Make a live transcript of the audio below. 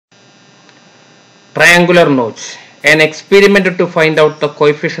Triangular notch. An experiment to find out the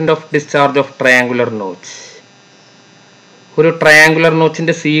coefficient of discharge of triangular notch. ഒരു triangular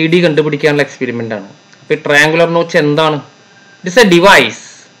നോച്ചിന്റെ C D കണ്ടുപിടിക്കാനുള്ള experiment ആണ്. അപ്പോൾ ഈ triangular notch എന്താണ്? It is A device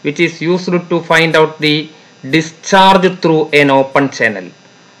which is used to find out the discharge through N open channel.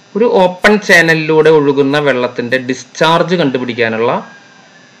 ഒരു open ചാനലിലൂടെ ഒഴുകുന്ന വെള്ളത്തിന്റെ ഡിസ്ചാർജ് കണ്ടുപിടിക്കാനുള്ള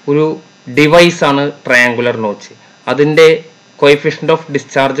ഒരു ഡിവൈസ് ആണ് ട്രയാങ്കുലർ നോച്ച്. അതിന്റെ കോഎഫിഷ്യന്റ് ഓഫ്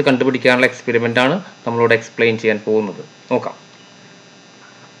ഡിസ്ചാർജ് കണ്ടുപിടിക്കാനുള്ള എക്സ്പെരിമെന്റ് ആണ് നമ്മളോട് എക്സ്പ്ലെയിൻ ചെയ്യാൻ പോകുന്നത്. നോക്കാം.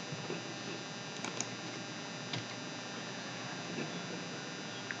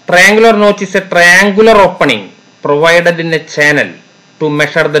 Triangular notch is a triangular opening provided in a channel to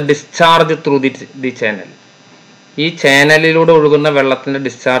measure the discharge through the channel. ഈ ചാനലിലൂടെ ഒഴുകുന്ന വെള്ളത്തിന്റെ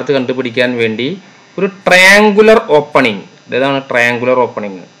ഡിസ്ചാർജ് കണ്ടുപിടിക്കാൻ വേണ്ടി ഒരു ട്രയാങ്കുലർ ഓപ്പണിംഗ്, ഇതാണ് ട്രയാങ്കുലർ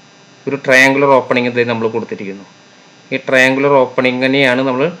ഓപ്പണിംഗ്. ഒരു ട്രയാങ്കുലർ ഓപ്പണിംഗ് ഇത് നമ്മൾ കൊടുത്തിരിക്കുന്നു. ഈ ട്രയാങ്കുലർ ഓപ്പണിങ്ങിനെയാണ്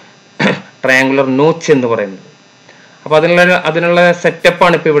നമ്മൾ ട്രയാങ്കുലർ നോച്ച് എന്ന് പറയുന്നത്. അപ്പോൾ അതിനുള്ള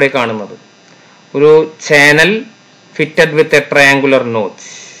സെറ്റപ്പാണ് ഇപ്പോൾ ഇവിടെ കാണുന്നത്. ഒരു channel fitted with a triangular notch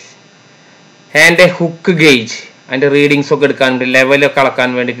and A hook gauge. അതിൻ്റെ റീഡിങ്സ് ഒക്കെ എടുക്കാൻ വേണ്ടി, ലെവലൊക്കെ അളക്കാൻ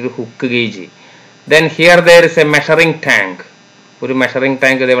വേണ്ടിയിട്ട് ഒരു hook gauge. Then here there is A measuring tank. ഒരു മെഷറിംഗ്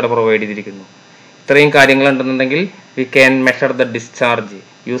ടാങ്ക് ഇത് ഇവിടെ പ്രൊവൈഡ് ചെയ്തിരിക്കുന്നു. ഇത്രയും കാര്യങ്ങൾ ഉണ്ടെന്നുണ്ടെങ്കിൽ we can measure the discharge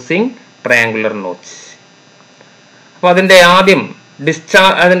using triangular notch. അപ്പോൾ അതിൻ്റെ ആദ്യം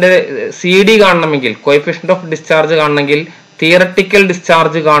അതിൻ്റെ സി ഡി കാണണമെങ്കിൽ, കോഎഫിഷ്യന്റ് ഓഫ് ഡിസ്ചാർജ് കാണണമെങ്കിൽ തിയറട്ടിക്കൽ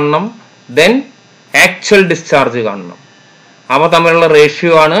ഡിസ്ചാർജ് കാണണം, ദെൻ ആക്ച്വൽ ഡിസ്ചാർജ് കാണണം. അവ തമ്മിലുള്ള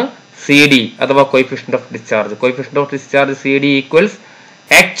റേഷ്യോ ആണ് സി ഡി അഥവാ coefficient of discharge. Coefficient of discharge C D equals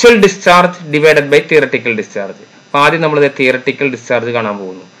actual discharge divided by theoretical discharge. അപ്പോൾ ആദ്യം നമ്മൾ തിയറട്ടിക്കൽ ഡിസ്ചാർജ് കാണാൻ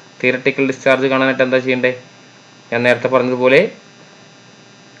പോകുന്നു. തിയറട്ടിക്കൽ ഡിസ്ചാർജ് കാണാനായിട്ട് എന്താ ചെയ്യേണ്ടത്? ഞാൻ നേരത്തെ പറഞ്ഞതുപോലെ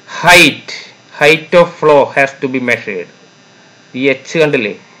height of flow has to be measured. ഈ എച്ച്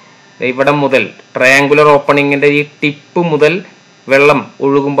കണ്ടില്ലേ, ഇവിടെ മുതൽ ട്രയാങ്കുലർ ഓപ്പണിങ്ങിന്റെ ഈ ടിപ്പ് മുതൽ വെള്ളം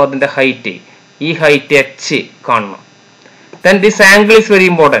ഒഴുകുമ്പോൾ അതിന്റെ ഹൈറ്റ്, ഈ ഹൈറ്റ് എച്ച് കാണണം. Then this angle is very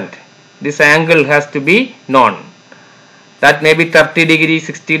important. This angle has to be known. That may be 30 degree,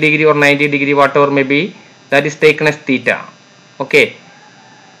 60 degree or 90 degree, whatever may be, that is taken as theta. Okay.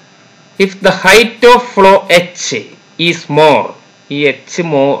 If the height of flow h is more, ഈ h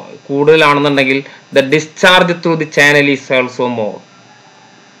കൂടുതലാണെന്നുണ്ടെങ്കിൽ the discharge through the channel is also more.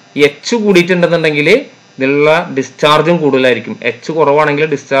 ഈ h കൂടിയിട്ടുണ്ടെന്നുണ്ടെങ്കിൽ ഇതിലുള്ള ഡിസ്ചാർജും കൂടുതലായിരിക്കും. h കുറവാണെങ്കിൽ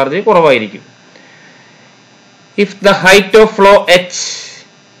discharge കുറവായിരിക്കും. If the height of flow h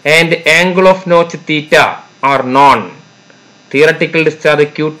and angle of notch theta are known, theoretical discharge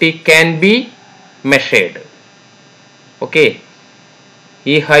qt can be measured. Okay,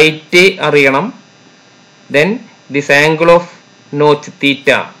 ഈ height അറിയണം, then this angle of notch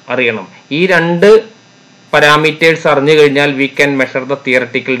theta അറിയണം. ഈ രണ്ട് പാരാമീറ്റേഴ്സ് അറിഞ്ഞു കഴിഞ്ഞാൽ we can measure the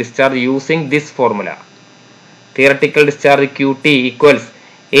theoretical discharge using this formula. Theoretical discharge qt equals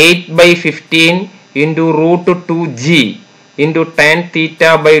 8/15 into root 2g into tan theta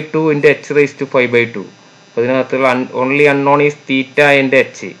by 2 into h raised to 5/2. So ഇതിനകത്തുള്ള only unknown is theta and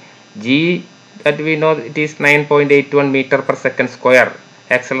h. G that we know it is 9.81 meter per second square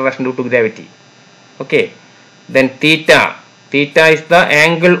acceleration due to gravity. Okay, then theta is the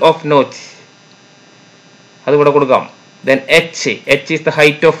angle of notch, അത് ഇവിടെ കൊടുക്കാം. Then h is the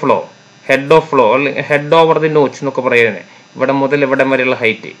height of flow, head of flow, head over the notch എന്നൊക്കെ പറയുന്നത്, ഇവിടെ മുതൽ ഇവിടെ വരെയുള്ള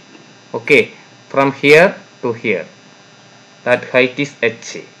height. Okay, from here to here, that height is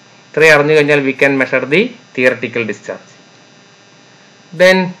h. ഇത്രയും അറിഞ്ഞു കഴിഞ്ഞാൽ we can measure the theoretical discharge.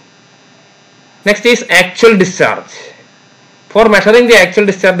 Then next is actual discharge. For measuring the actual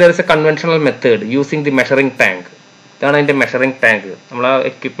discharge there is a conventional method using the measuring tank. ഇതാണ് അതിന്റെ measuring tank. നമ്മൾ ആ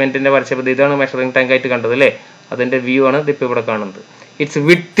എക്യുപ്മെന്റിന്റെ വരച്ചപ്പോൾ ഇതാണ് measuring tank ആയിട്ട് കണ്ടത് അല്ലേ? അതിന്റെ വ്യൂ ആണ് ഇതിപ്പോൾ ഇവിടെ കാണുന്നത്. Its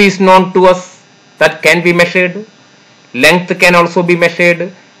width is known to us, that can be measured. Length can also be measured,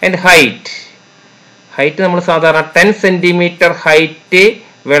 and height നമ്മൾ സാധാരണ 10 സെന്റിമീറ്റർ ഹൈറ്റ്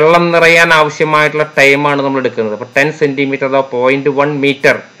വെള്ളം നിറയാൻ ആവശ്യമായിട്ടുള്ള ടൈമാണ് നമ്മൾ എടുക്കുന്നത്. അപ്പോൾ 10 സെന്റിമീറ്റർ അഥവാ 0.1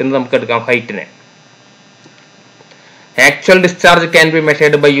 മീറ്റർ എന്ന് നമുക്ക് എടുക്കാം ഹൈറ്റിനെ. Actual discharge can be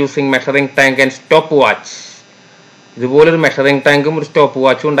measured by using measuring tank and stop watch. ഇതുപോലൊരു മെഷറിംഗ് ടാങ്കും ഒരു സ്റ്റോപ്പ്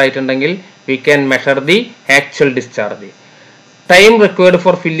വാച്ചും ഉണ്ടായിട്ടുണ്ടെങ്കിൽ we can measure the actual discharge. Time required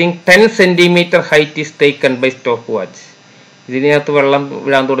for filling 10 centimetre height is taken by stop watch. ഇതിനകത്ത് വെള്ളം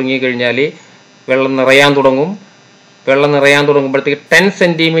വീഴാൻ തുടങ്ങി കഴിഞ്ഞാൽ വെള്ളം നിറയാൻ തുടങ്ങുമ്പോഴത്തേക്ക് 10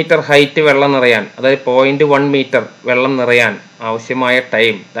 സെന്റിമീറ്റർ ഹൈറ്റ് വെള്ളം നിറയാൻ, അതായത് 0.1 മീറ്റർ വെള്ളം നിറയാൻ ആവശ്യമായ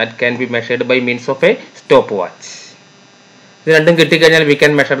time that can be measured by means of A stop watch. ഇത് രണ്ടും കിട്ടിക്കഴിഞ്ഞാൽ we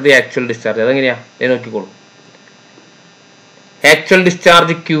can measure the actual discharge. അതെങ്ങനെയാ നോക്കിക്കോളൂ. Actual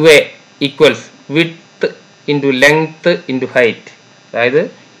discharge QA equals width into length into height. അതായത്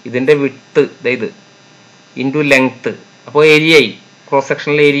ഇതിൻ്റെ വിഡ്ത്ത് ഇത് into length. അപ്പോൾ area cross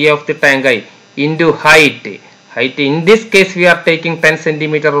sectional area of the tank ആയി into height. Height in this case we are taking 10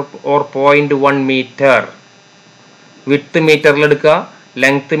 centimeter or 0.1 meter. Width meterൽ എടുക്കുക,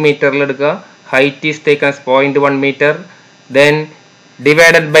 length meterൽ എടുക്കുക, height is taken as 0.1 meter, then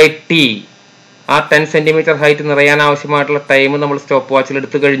divided by t. ആ 10 centimeter height നിറയാൻ ആവശ്യമായിട്ടുള്ള time നമ്മൾ stop വാച്ചിൽ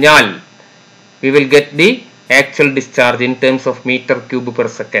എടുത്തു കഴിഞ്ഞാൽ we will get the actual discharge in terms of meter cube per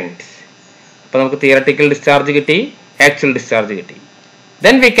second. അപ്പോൾ നമുക്ക് theoretical discharge കിട്ടി, actual discharge കിട്ടി.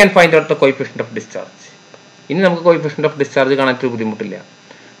 Then we can find out the coefficient of discharge. ഇനി നമുക്ക് coefficient of discharge കാണാൻ ഒരു ബുദ്ധിമുട്ടില്ല.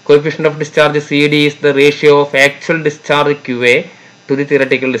 Coefficient of discharge CD is the ratio of actual discharge QA to the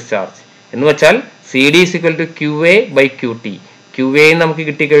theoretical discharge. എന്ന് വെച്ചാൽ CD is equal to QA by QT. QA നമുക്ക്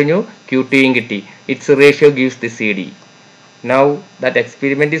കിട്ടിക്കഴിഞ്ഞു, QT യും കിട്ടി. Its ratio gives the CD. Now that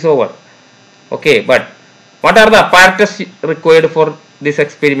experiment is over. Okay, but what are the apparatus required for this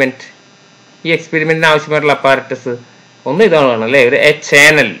experiment? ഈ എക്സ്പെരിമെന്റിന് ആവശ്യമായിട്ടുള്ള apparatus ഒന്ന് ഇതാണ് അല്ലേ, ഒരു A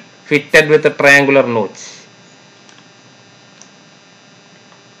channel fitted with triangular notch.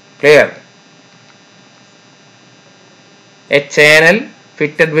 Clear? A channel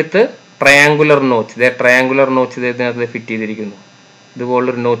fitted with triangular notch. ഇതേ triangular notch ഇതിനകത്ത് fit ചെയ്തിരിക്കുന്നു.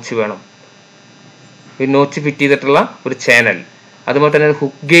 ഇതുപോലൊരു നോച്ച് വേണം, ഒരു നോച്ച് ഫിറ്റ് ചെയ്തിട്ടുള്ള ഒരു ചാനൽ. അതുപോലെ തന്നെ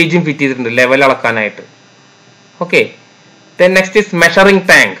ഹുക്ക് ഗേജും ഫിറ്റ് ചെയ്തിട്ടുണ്ട് level അളക്കാനായിട്ട്. Okay, then next is measuring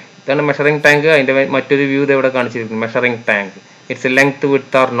tank. ഇതാണ് മെഷറിംഗ് ടാങ്ക്. അതിന്റെ മറ്റൊരു വ്യൂ ഇവിടെ കാണിച്ചിരിക്കുന്നു. Measuring tank, its length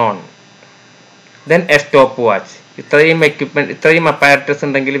width R non. Then A stop watch. ഇത്രയും എക്യുപ്മെന്റ്, ഇത്രയും അപ്പാരറ്റസ്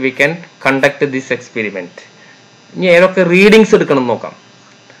ഉണ്ടെങ്കിൽ we can conduct this experiment. ഇനി ഏതൊക്കെ റീഡിങ്സ് എടുക്കണം നോക്കാം.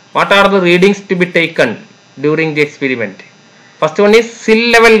 What are the readings to be taken during the experiment? First one is സിൽ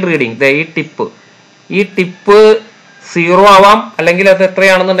level reading. ഈ tip 0 ആവാം, അല്ലെങ്കിൽ അത്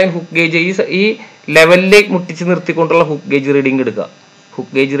എത്രയാണെന്നുണ്ടെങ്കിൽ ഹുക്ക് ഗേജ് ഈ ലെവലിലേക്ക് മുട്ടിച്ച് നിർത്തിക്കൊണ്ടുള്ള ഹുക്ക് ഗേജ് റീഡിംഗ് എടുക്കുക.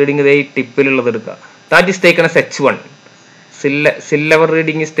 ഹുക്ക് ഗേജ് റീഡിംഗ് ഇതേ ഈ ടിപ്പിലുള്ളത് എടുക്കുക. That is taken S H1. സിൽ level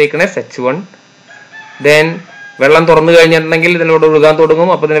reading is taken S H1. Then വെള്ളം തുറന്നു കഴിഞ്ഞിട്ടുണ്ടെങ്കിൽ ഇതിലൂടെ ഒഴുകാൻ തുടങ്ങും.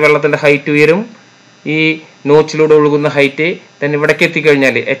 അപ്പോൾ ഇതിന് വെള്ളത്തിന്റെ ഹൈറ്റ് ഉയരും, ഈ നോച്ചിലൂടെ ഒഴുകുന്ന ഹൈറ്റ്. ദെൻ ഇവിടേക്ക്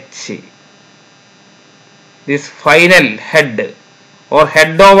എത്തിക്കഴിഞ്ഞാൽ H. This final head or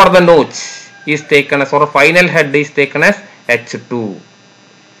head over the notch is taken as, or final head is taken as H2.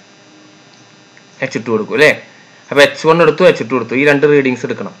 എടുക്കും അല്ലേ. അപ്പൊ H1 എടുത്തു, H2 എടുത്തു. ഈ രണ്ട് റീഡിങ്സ്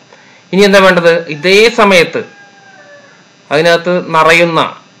എടുക്കണം. ഇനി എന്താ വേണ്ടത്? ഇതേ സമയത്ത് അതിനകത്ത് നിറയുന്ന,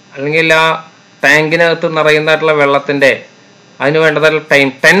 അല്ലെങ്കിൽ ആ ടാങ്കിനകത്ത് നിറയുന്നതായിട്ടുള്ള വെള്ളത്തിന്റെ അതിന് വേണ്ടതായിട്ടുള്ള time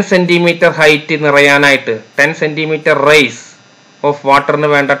 10 centimetre height നിറയാനായിട്ട് 10 centimetre rise of വാട്ടറിന്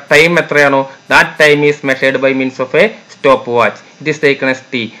വേണ്ട ടൈം എത്രയാണോ, that time is measured by means of A stop watch. It is taken S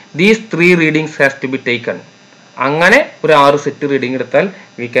T. These 3 readings has to be taken. അങ്ങനെ ഒരു 6 സെറ്റ് റീഡിംഗ് എടുത്താൽ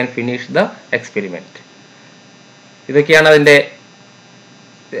we can finish the experiment. ഇതൊക്കെയാണ് അതിന്റെ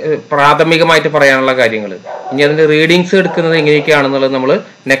പ്രാഥമികമായിട്ട് പറയാനുള്ള കാര്യങ്ങൾ. ഇനി അതിന്റെ റീഡിങ്സ് എടുക്കുന്നത് എങ്ങനെയൊക്കെയാണെന്നുള്ളത് നമ്മൾ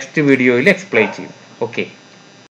നെക്സ്റ്റ് വീഡിയോയിൽ എക്സ്പ്ലെയിൻ ചെയ്യും. ഓക്കെ.